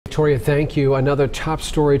Victoria, thank you. Another top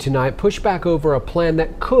story tonight. Pushback over a plan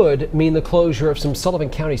that could mean the closure of some Sullivan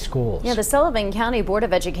County schools. Yeah, the Sullivan County Board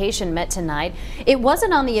of Education met tonight. It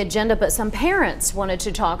wasn't on the agenda, but some parents wanted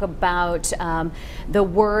to talk about the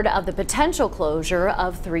word of the potential closure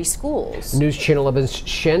of 3 schools. News Channel 11's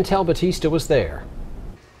Chantel Batista was there.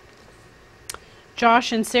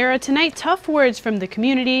 Josh and Sarah, tonight tough words from the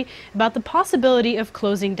community about the possibility of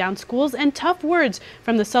closing down schools and tough words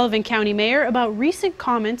from the Sullivan County Mayor about recent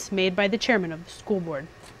comments made by the chairman of the school board.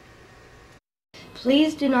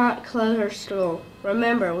 Please do not close our school.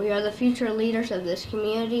 Remember, we are the future leaders of this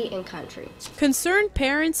community and country. Concerned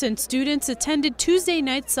parents and students attended Tuesday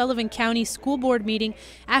night's Sullivan County School Board meeting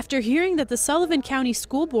after hearing that the Sullivan County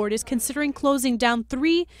School Board is considering closing down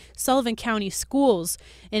 3 Sullivan County schools: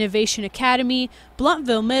 Innovation Academy,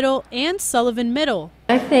 Bluntville Middle, and Sullivan Middle.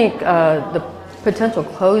 I think the potential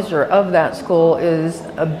closure of that school is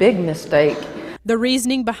a big mistake. The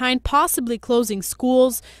reasoning behind possibly closing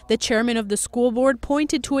schools, the chairman of the school board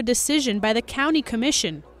pointed to a decision by the county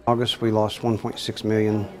commission. In August, we lost $1.6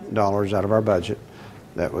 million out of our budget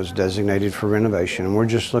that was designated for renovation, and we're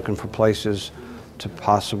just looking for places to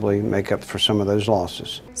possibly make up for some of those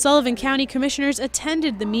losses. Sullivan County commissioners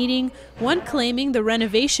attended the meeting, one claiming the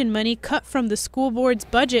renovation money cut from the school board's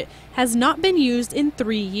budget has not been used in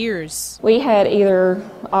 3 years. We had either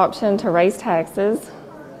option to raise taxes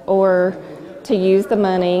or to use the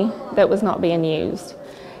money that was not being used.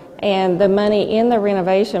 And the money in the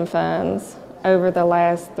renovation funds over the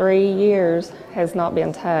last 3 years has not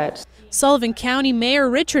been touched. Sullivan County Mayor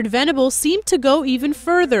Richard Venable seemed to go even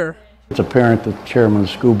further. It's apparent that the chairman of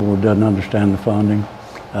the school board doesn't understand the funding.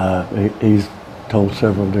 He's told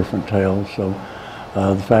several different tales. So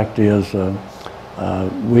the fact is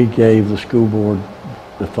we gave the school board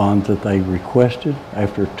the funds that they requested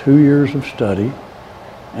after 2 years of study.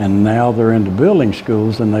 And now they're into building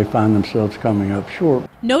schools and they find themselves coming up short.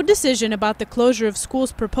 No decision about the closure of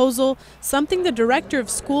schools proposal, something the director of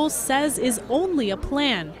schools says is only a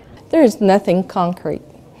plan. There is nothing concrete.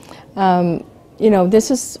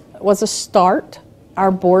 This was a start.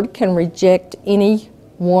 Our board can reject any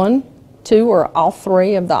 1, 2, or all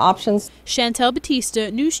 3 of the options. Chantel Batista,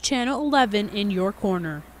 News Channel 11 in your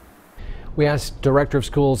corner. We asked Director of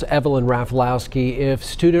Schools Evelyn Rafalowski if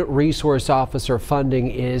Student Resource Officer funding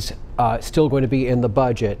is still going to be in the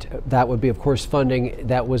budget. That would be, of course, funding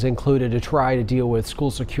that was included to try to deal with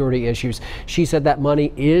school security issues. She said that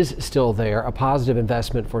money is still there, a positive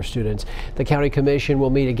investment for students. The County Commission will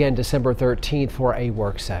meet again December 13th for a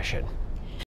work session.